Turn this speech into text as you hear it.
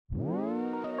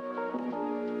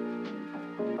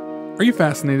Are you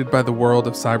fascinated by the world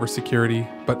of cybersecurity,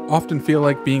 but often feel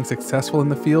like being successful in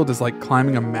the field is like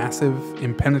climbing a massive,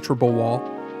 impenetrable wall?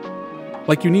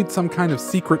 Like you need some kind of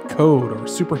secret code or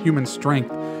superhuman strength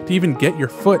to even get your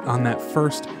foot on that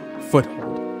first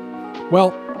foothold?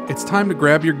 Well, it's time to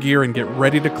grab your gear and get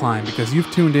ready to climb because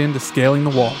you've tuned in to Scaling the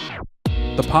Wall,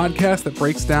 the podcast that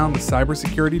breaks down the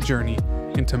cybersecurity journey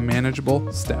into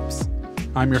manageable steps.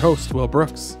 I'm your host, Will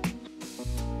Brooks.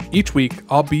 Each week,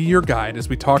 I'll be your guide as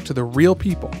we talk to the real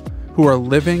people who are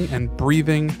living and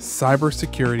breathing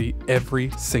cybersecurity every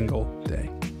single day.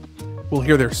 We'll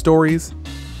hear their stories,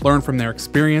 learn from their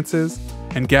experiences,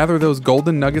 and gather those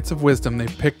golden nuggets of wisdom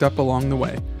they've picked up along the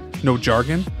way. No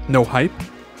jargon, no hype,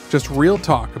 just real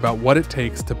talk about what it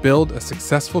takes to build a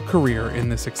successful career in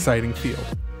this exciting field.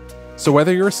 So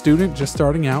whether you're a student just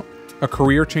starting out, a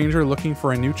career changer looking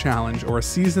for a new challenge, or a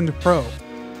seasoned pro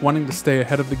wanting to stay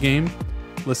ahead of the game,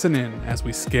 listen in as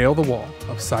we scale the wall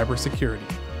of cybersecurity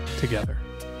together.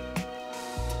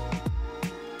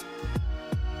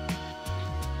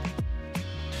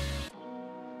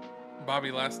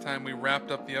 Bobby, last time we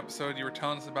wrapped up the episode, you were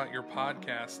telling us about your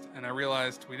podcast, and I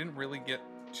realized we didn't really get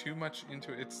too much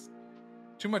into it. It's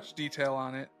too much detail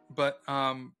on it, but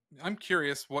I'm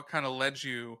curious what kind of led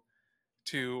you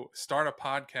to start a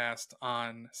podcast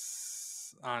on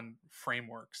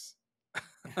frameworks.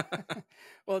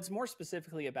 Well, it's more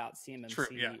specifically about CMMC. True,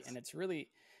 yes. And it's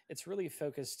really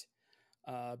focused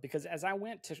because as I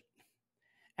went to,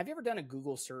 have you ever done a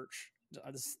Google search?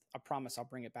 I promise I'll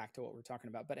bring it back to what we're talking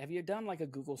about, but have you done like a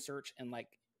Google search and like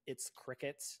it's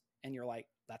crickets and you're like,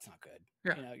 that's not good.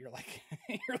 Yeah. You know,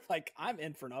 you're like, I'm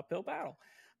in for an uphill battle.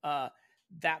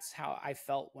 That's how I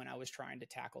felt when I was trying to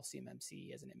tackle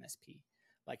CMMC as an MSP.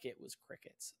 Like it was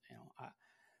crickets. You know,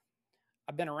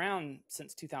 I've been around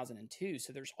since 2002,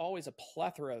 so there's always a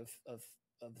plethora of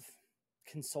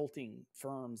consulting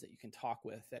firms that you can talk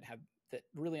with that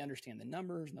really understand the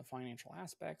numbers and the financial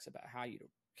aspects about how you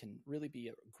can really be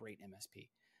a great MSP.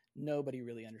 Nobody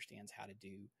really understands how to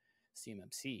do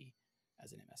CMMC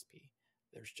as an MSP.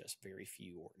 There's just very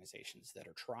few organizations that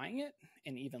are trying it,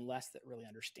 and even less that really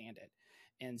understand it.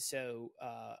 And so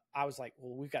I was like,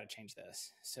 well, we've got to change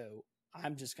this. So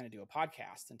I'm just going to do a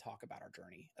podcast and talk about our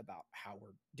journey, about how we're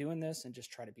doing this, and just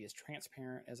try to be as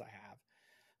transparent as I have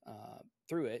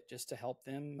through it, just to help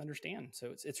them understand.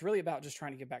 So it's really about just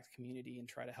trying to give back to the community and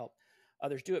try to help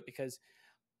others do it. Because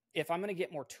if I'm going to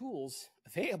get more tools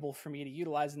available for me to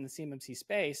utilize in the CMMC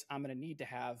space, I'm going to need to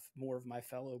have more of my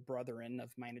fellow brethren of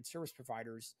managed service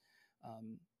providers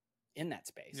in that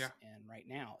space. Yeah. And right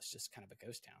now it's just kind of a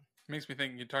ghost town. It makes me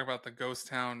think, you talk about the ghost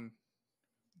town,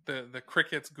 the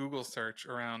crickets Google search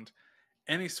around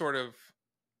any sort of,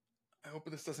 I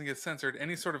hope this doesn't get censored,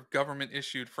 any sort of government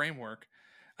issued framework.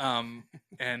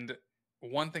 And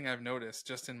one thing I've noticed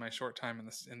just in my short time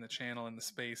in the channel, in the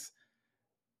space,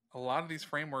 a lot of these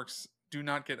frameworks do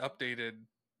not get updated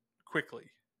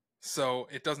quickly. So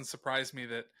it doesn't surprise me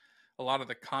that a lot of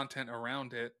the content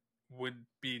around it would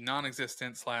be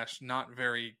non-existent / not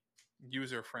very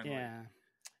user friendly. Yeah.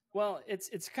 Well,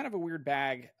 it's kind of a weird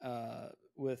bag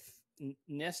with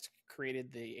NIST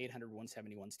created the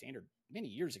 800-171 standard many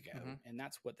years ago, and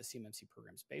that's what the CMMC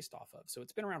program is based off of. So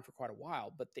it's been around for quite a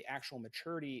while, but the actual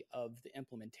maturity of the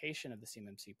implementation of the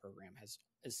CMMC program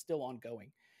is still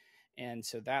ongoing. And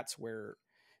so that's where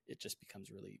it just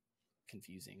becomes really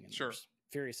confusing. And there's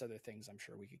various other things I'm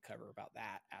sure we could cover about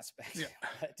that aspect. Yeah.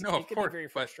 But no, it can be very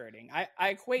frustrating. I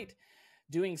equate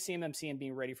doing CMMC and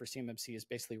being ready for CMMC is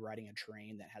basically riding a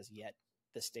train that has yet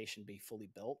the station be fully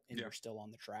built, and you're still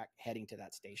on the track heading to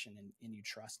that station, and you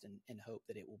trust and hope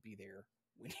that it will be there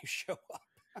when you show up.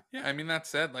 Yeah, I mean, that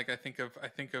said, like I think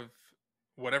of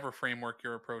whatever framework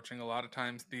you're approaching, a lot of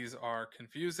times these are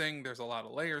confusing. There's a lot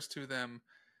of layers to them.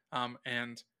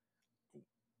 And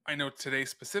I know today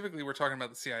specifically we're talking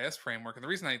about the CIS framework, and the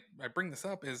reason I bring this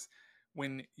up is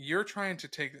when you're trying to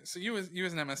take, so you as an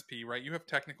MSP, right? You have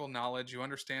technical knowledge, you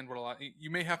understand you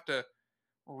may have to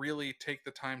really take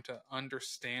the time to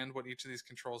understand what each of these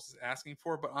controls is asking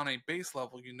for, but on a base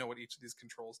level, you know what each of these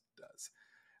controls does.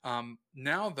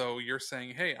 Now though, you're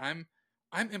saying, hey, I'm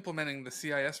implementing the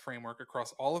CIS framework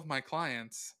across all of my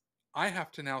clients. I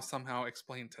have to now somehow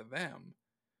explain to them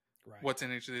what's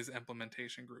in each of these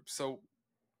implementation groups. So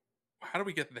how do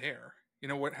we get there? You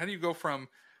know, how do you go from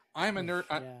I'm a nerd,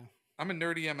 I'm a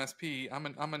nerdy MSP, I'm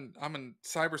a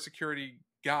cybersecurity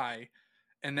guy,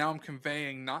 and now I'm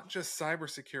conveying not just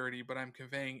cybersecurity, but I'm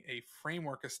conveying a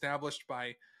framework established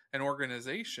by an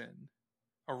organization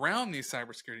around these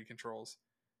cybersecurity controls.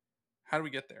 How do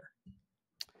we get there?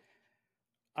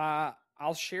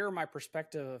 I'll share my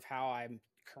perspective of how I'm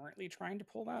currently trying to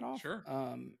pull that off. Sure.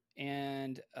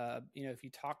 If you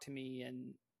talk to me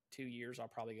in 2 years, I'll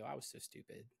probably go, I was so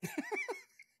stupid.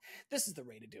 This is the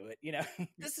way to do it.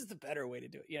 This is the better way to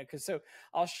do it. Cause so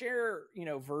I'll share,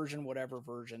 whatever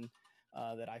version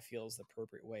that I feel is the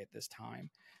appropriate way at this time.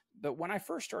 But when I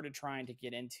first started trying to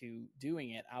get into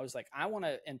doing it, I was like, I want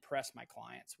to impress my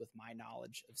clients with my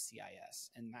knowledge of CIS.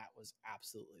 And that was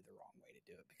absolutely the wrong way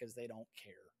to do it, because they don't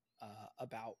care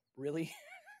about really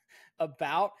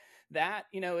about that.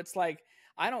 It's like,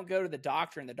 I don't go to the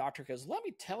doctor and the doctor goes, let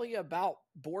me tell you about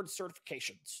board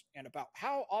certifications and about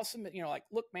how awesome, like,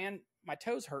 look, man, my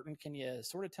toe's hurting. Can you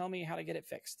sort of tell me how to get it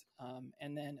fixed?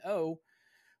 And then,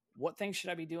 what things should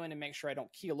I be doing to make sure I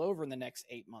don't keel over in the next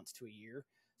 8 months to a year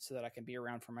so that I can be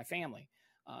around for my family?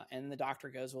 And the doctor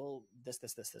goes, well, this,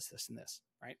 and this,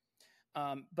 right?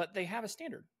 But they have a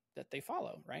standard that they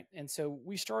follow, right? And so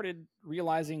we started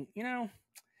realizing,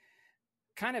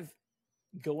 kind of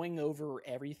going over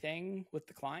everything with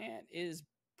the client is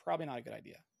probably not a good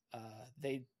idea.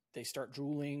 They start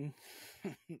drooling,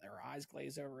 their eyes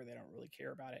glaze over, they don't really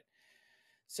care about it.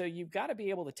 So you've got to be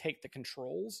able to take the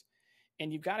controls,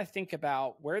 and you've got to think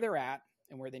about where they're at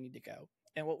and where they need to go.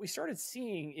 And what we started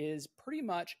seeing is pretty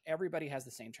much everybody has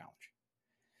the same challenge.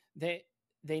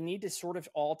 They need to sort of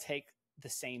all take the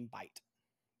same bite.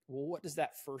 Well, what does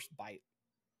that first bite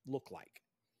look like?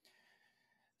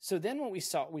 So then what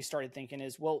we started thinking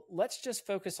is, well, let's just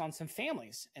focus on some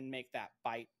families and make that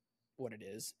bite what it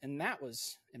is. And that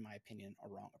was, in my opinion, a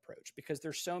wrong approach, because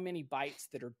there's so many bites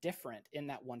that are different in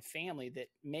that one family that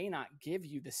may not give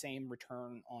you the same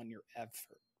return on your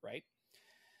effort, right?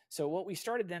 So what we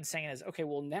started then saying is, okay,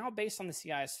 well, now based on the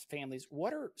CIS families,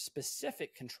 what are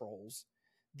specific controls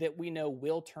that we know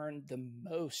will turn the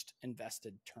most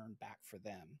invested turn back for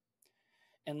them?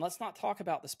 And let's not talk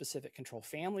about the specific control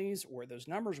families or those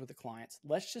numbers with the clients.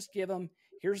 Let's just give them,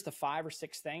 here's the 5 or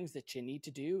 6 things that you need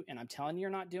to do. And I'm telling you,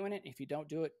 you're not doing it. If you don't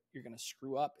do it, you're going to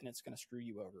screw up, and it's going to screw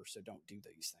you over. So don't do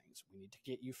these things. We need to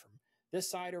get you from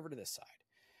this side over to this side.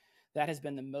 That has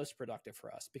been the most productive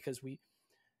for us, because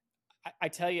I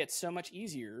tell you, it's so much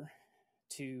easier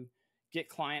to get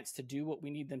clients to do what we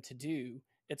need them to do.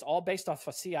 It's all based off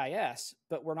of CIS,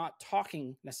 but we're not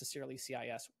talking necessarily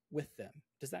CIS with them.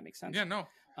 Does that make sense? Yeah, no.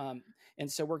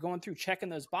 And so we're going through checking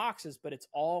those boxes, but it's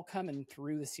all coming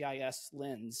through the CIS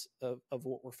lens of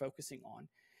what we're focusing on.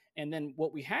 And then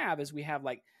what we have is we have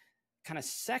like kind of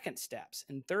second steps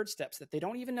and third steps that they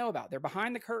don't even know about. They're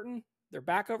behind the curtain. They're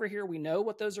back over here. We know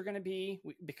what those are going to be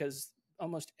because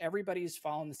almost everybody's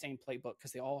following the same playbook,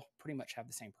 because they all pretty much have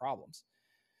the same problems.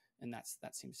 And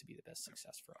that seems to be the best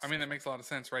success for us. I mean, that makes a lot of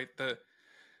sense, right?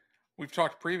 We've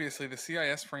talked previously, the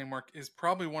CIS framework is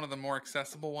probably one of the more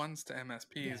accessible ones to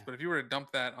MSPs. Yeah. But if you were to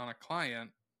dump that on a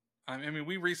client, I mean,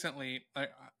 we recently, a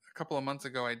couple of months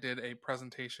ago, I did a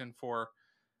presentation for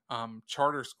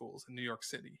charter schools in New York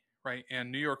City, right?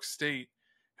 And New York State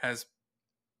has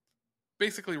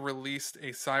basically released a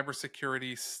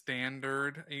cybersecurity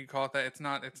standard. You call it that. It's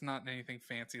not anything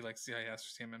fancy like CIS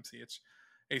or CMMC. It's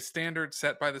a standard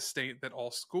set by the state that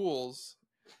all schools,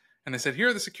 and they said, here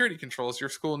are the security controls your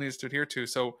school needs to adhere to.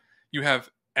 So you have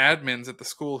admins at the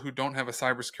school who don't have a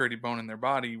cybersecurity bone in their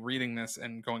body reading this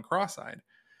and going cross-eyed,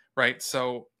 right?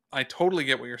 So I totally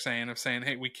get what you're saying of saying,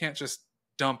 hey, we can't just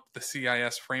dump the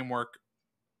CIS framework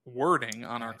wording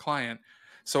on our client.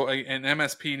 So an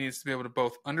MSP needs to be able to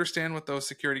both understand what those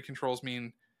security controls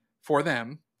mean for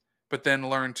them, but then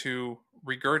learn to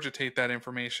regurgitate that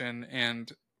information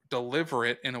and deliver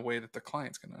it in a way that the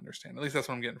client's going to understand. At least that's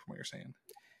what I'm getting from what you're saying.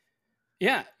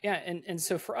 Yeah. And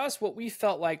so for us, what we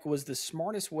felt like was the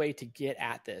smartest way to get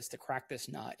at this, to crack this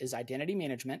nut, is identity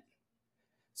management.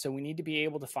 So we need to be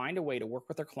able to find a way to work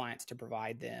with our clients to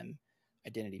provide them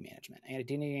identity management. And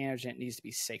identity management needs to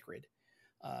be sacred.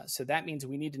 So that means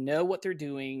we need to know what they're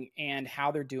doing and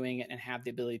how they're doing it, and have the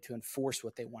ability to enforce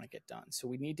what they want to get done. So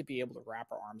we need to be able to wrap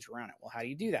our arms around it. Well, how do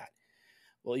you do that?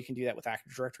 Well, you can do that with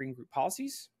Active Directory and group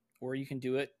policies, or you can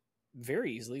do it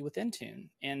very easily with Intune.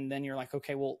 And then you're like,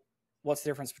 okay, well, what's the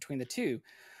difference between the two?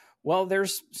 Well,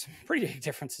 there's some pretty big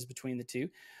differences between the two,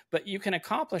 but you can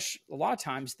accomplish a lot of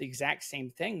times the exact same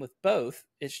thing with both.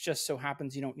 It's just so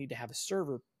happens you don't need to have a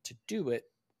server to do it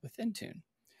with Intune.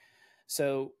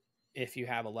 So if you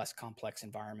have a less complex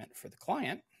environment for the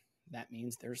client, that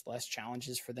means there's less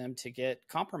challenges for them to get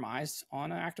compromised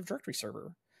on an Active Directory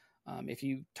server. If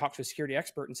you talk to a security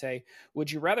expert and say,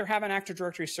 would you rather have an Active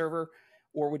Directory server,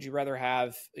 or would you rather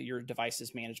have your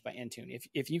devices managed by Intune?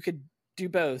 If you could do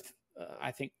both,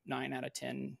 I think 9 out of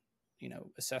 10,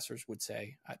 assessors would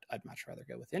say, I'd much rather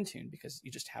go with Intune, because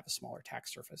you just have a smaller attack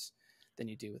surface than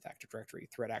you do with Active Directory.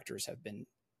 Threat actors have been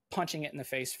punching it in the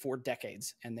face for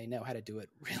decades, and they know how to do it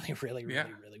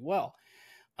really well.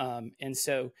 And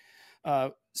so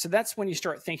that's when you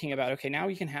start thinking about, okay, now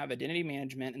you can have identity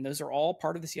management, and those are all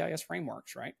part of the CIS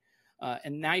frameworks, right?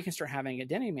 And now you can start having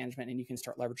identity management, and you can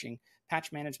start leveraging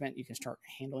patch management. You can start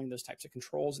handling those types of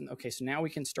controls. And okay, so now we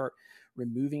can start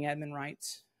removing admin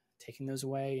rights, taking those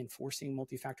away, enforcing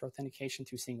multi-factor authentication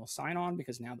through single sign-on,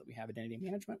 because now that we have identity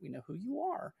management, we know who you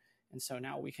are. And so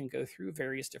now we can go through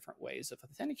various different ways of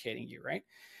authenticating you, right?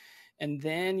 And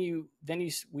then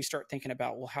we start thinking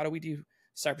about, well, how do we do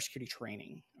cybersecurity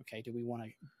training? Okay, do we want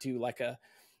to do like an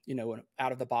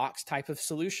out of the box type of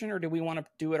solution, or do we want to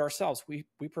do it ourselves? We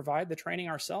provide the training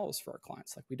ourselves for our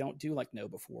clients. Like, we don't do like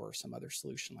KnowBe4 or some other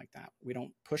solution like that. We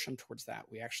don't push them towards that.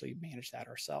 We actually manage that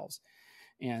ourselves.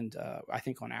 And I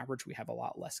think on average, we have a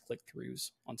lot less click-throughs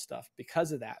on stuff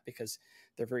because of that, because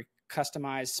they're very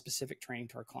customized, specific training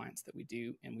to our clients that we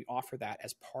do. And we offer that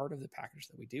as part of the package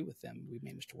that we do with them. We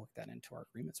managed to work that into our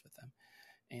agreements with them.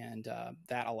 And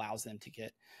that allows them to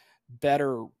get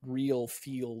better real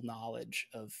field knowledge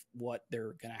of what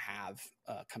they're going to have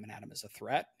coming at them as a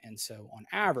threat. And so on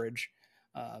average,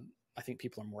 I think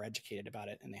people are more educated about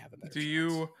it, and they have a better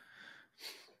chance.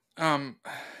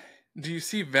 Do you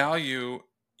see value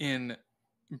in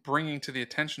bringing to the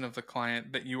attention of the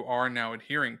client that you are now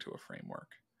adhering to a framework?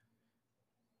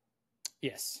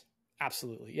 Yes,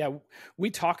 absolutely. Yeah,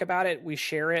 we talk about it, we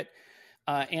share it,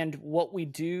 and what we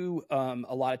do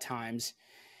a lot of times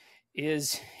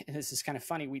is, and this is kind of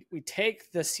funny, we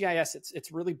take the CIS,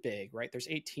 it's really big, right? There's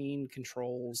 18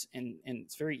 controls, and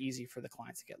it's very easy for the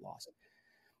clients to get lost.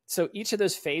 So each of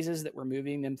those phases that we're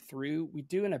moving them through, we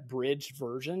do an abridged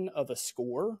version of a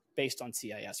score based on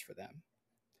CIS for them.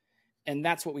 And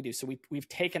that's what we do. So we've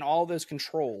taken all those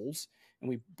controls and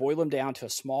we boil them down to a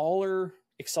smaller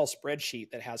Excel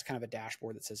spreadsheet that has kind of a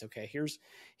dashboard that says, okay,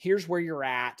 here's where you're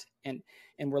at. And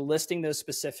we're listing those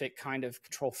specific kind of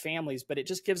control families, but it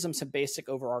just gives them some basic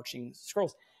overarching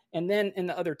scrolls. And then in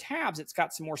the other tabs, it's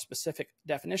got some more specific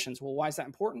definitions. Well, why is that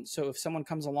important? So if someone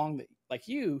comes along that, like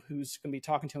you, who's going to be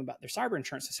talking to them about their cyber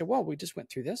insurance, they say, well, we just went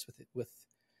through this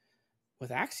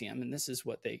with Axiom, and this is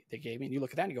what they gave me. And you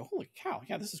look at that and you go, holy cow,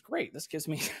 yeah, this is great. This gives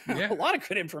me a lot of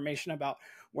good information about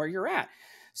where you're at.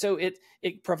 So it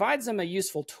provides them a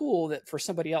useful tool that for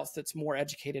somebody else that's more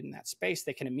educated in that space,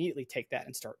 they can immediately take that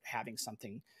and start having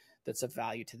something that's of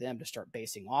value to them to start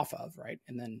basing off of, right?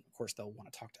 And then, of course, they'll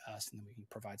want to talk to us, and then we can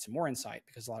provide some more insight,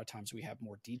 because a lot of times we have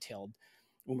more detailed,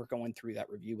 when we're going through that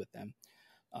review with them,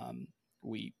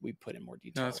 we put in more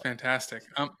detail. No, that's fantastic.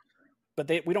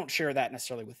 But we don't share that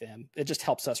necessarily with them. It just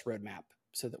helps us roadmap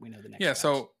so that we know the next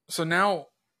steps. So now,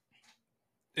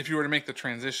 if you were to make the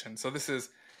transition, so this is,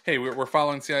 hey, we're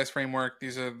following CIS framework.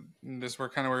 We're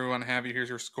kind of where we want to have you. Here's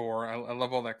your score. I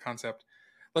love all that concept.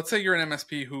 Let's say you're an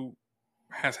MSP who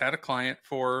has had a client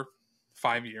for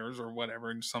 5 years or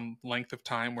whatever, in some length of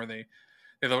time where they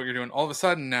know what you're doing. All of a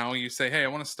sudden now you say, hey, I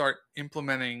want to start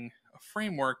implementing a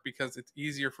framework because it's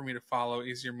easier for me to follow,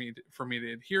 for me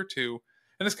to adhere to.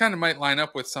 And this kind of might line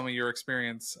up with some of your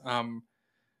experience.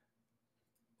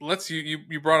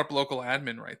 You brought up local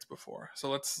admin rights before.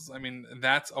 So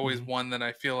that's always one that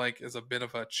I feel like is a bit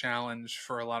of a challenge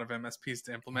for a lot of MSPs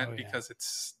to implement, because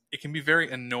it can be very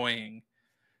annoying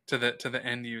to the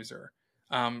end user.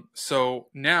 So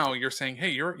now you're saying, hey,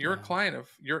 you're a client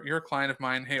of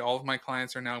mine. Hey, all of my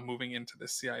clients are now moving into the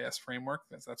CIS framework.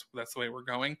 That's the way we're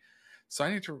going. So I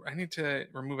need to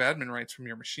remove admin rights from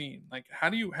your machine. Like, how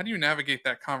do you navigate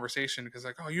that conversation? Because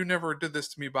like, oh, you never did this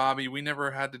to me, Bobby. We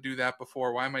never had to do that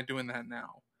before. Why am I doing that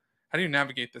now? How do you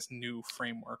navigate this new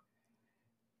framework?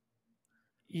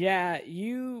 Yeah,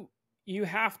 you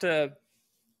have to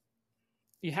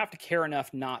care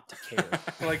enough not to care.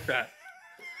 I like that.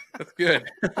 That's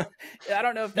good. I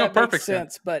don't know if that makes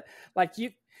sense, but like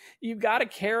you've got to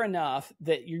care enough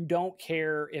that you don't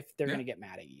care if they're going to get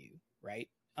mad at you, right?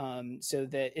 So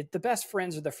that the best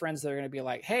friends are the friends that are going to be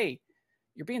like, hey,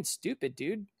 you're being stupid,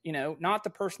 dude. Not the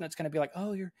person that's going to be like,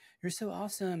 oh, you're so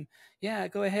awesome. Yeah,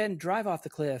 go ahead and drive off the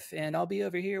cliff, and I'll be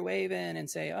over here waving and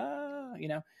say, oh,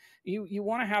 you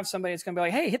want to have somebody that's going to be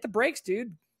like, hey, hit the brakes,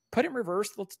 dude. Put it in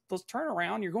reverse. Let's turn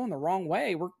around. You're going the wrong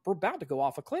way. We're about to go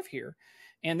off a cliff here,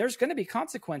 and there's going to be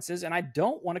consequences, and I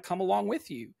don't want to come along with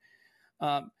you.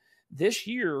 This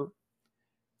year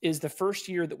is the first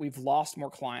year that we've lost more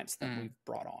clients than we've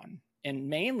brought on. And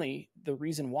mainly the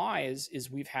reason why is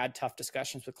we've had tough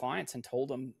discussions with clients and told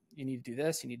them, you need to do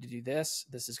this, you need to do this.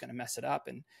 This is going to mess it up.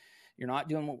 And you're not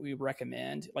doing what we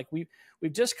recommend. Like we've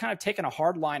just kind of taken a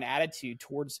hard line attitude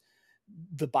towards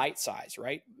the bite size,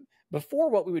 right? Before,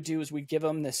 what we would do is we'd give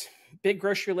them this big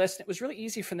grocery list. And it was really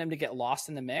easy for them to get lost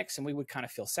in the mix, and we would kind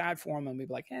of feel sad for them. And we'd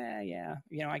be like, yeah,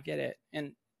 I get it.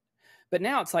 But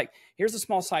now it's like, here's a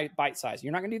small bite size.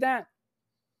 You're not going to do that.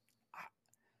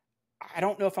 I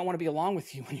don't know if I want to be along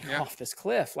with you when you're off this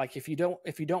cliff. Like if you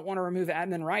don't want to remove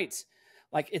admin rights,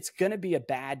 like it's going to be a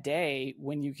bad day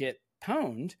when you get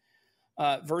pwned,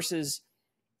 versus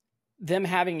them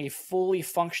having a fully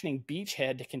functioning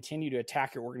beachhead to continue to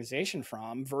attack your organization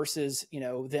from, versus,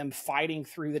 them fighting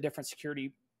through the different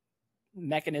security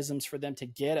mechanisms for them to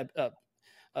get a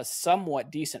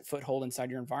somewhat decent foothold inside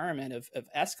your environment of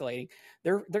escalating.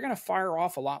 They're going to fire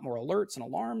off a lot more alerts and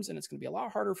alarms, and it's going to be a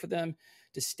lot harder for them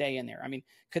to stay in there. I mean,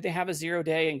 could they have a 0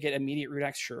 day and get immediate root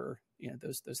X? Sure.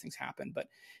 Those things happen, but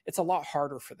it's a lot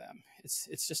harder for them.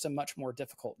 It's just a much more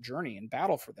difficult journey and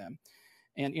battle for them.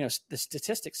 And, the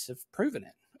statistics have proven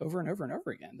it over and over and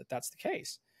over again that that's the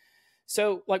case.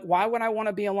 So like, why would I want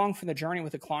to be along for the journey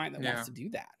with a client that wants to do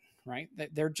that? Right.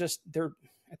 They're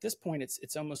at this point,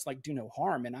 it's almost like do no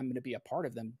harm, and I'm going to be a part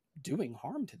of them doing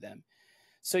harm to them.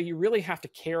 So you really have to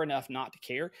care enough not to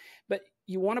care, but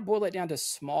you want to boil it down to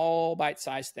small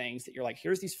bite-sized things that you're like,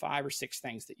 here's these 5 or 6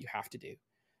 things that you have to do.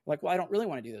 Like, well, I don't really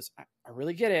want to do this. I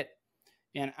really get it.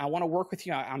 And I want to work with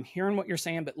you. I'm hearing what you're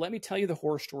saying, but let me tell you the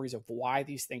horror stories of why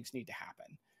these things need to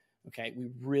happen. Okay. We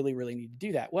really, really need to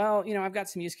do that. Well, I've got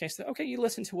some use cases. Okay. You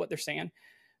listen to what they're saying,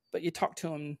 but you talk to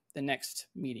them the next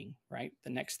meeting, right? The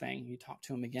next thing, you talk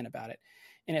to them again about it.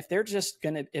 And if they're just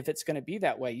if it's going to be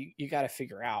that way, you got to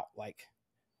figure out, like,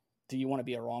 do you want to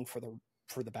be along for the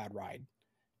bad ride?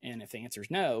 And if the answer is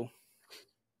no,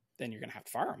 then you're going to have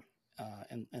to fire them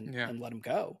and let them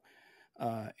go.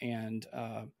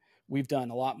 We've done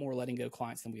a lot more letting go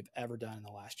clients than we've ever done in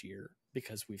the last year,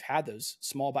 because we've had those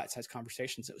small bite-sized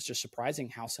conversations. It was just surprising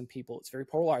how some people, it's very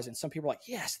polarizing. Some people are like,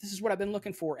 yes, this is what I've been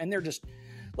looking for. And they're just,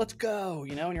 let's go,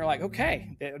 and you're like,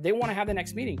 okay, they want to have the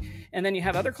next meeting. And then you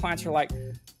have other clients who are like,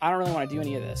 I don't really want to do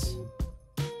any of this.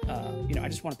 I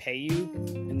just want to pay you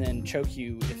and then choke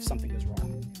you if something goes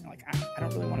wrong. You're like, I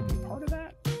don't really want to be a part of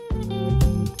that.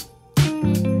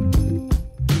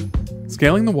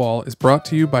 Scaling the Wall is brought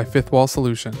to you by FifthWall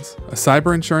Solutions, a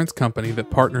cyber insurance company that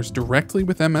partners directly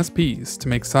with MSPs to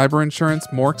make cyber insurance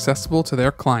more accessible to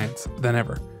their clients than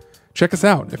ever. Check us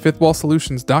out at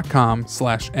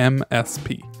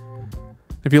fifthwallsolutions.com/MSP.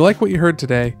 If you like what you heard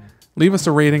today, leave us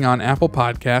a rating on Apple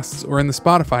Podcasts or in the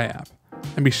Spotify app,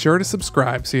 and be sure to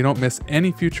subscribe so you don't miss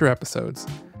any future episodes.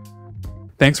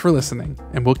 Thanks for listening,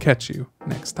 and we'll catch you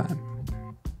next time.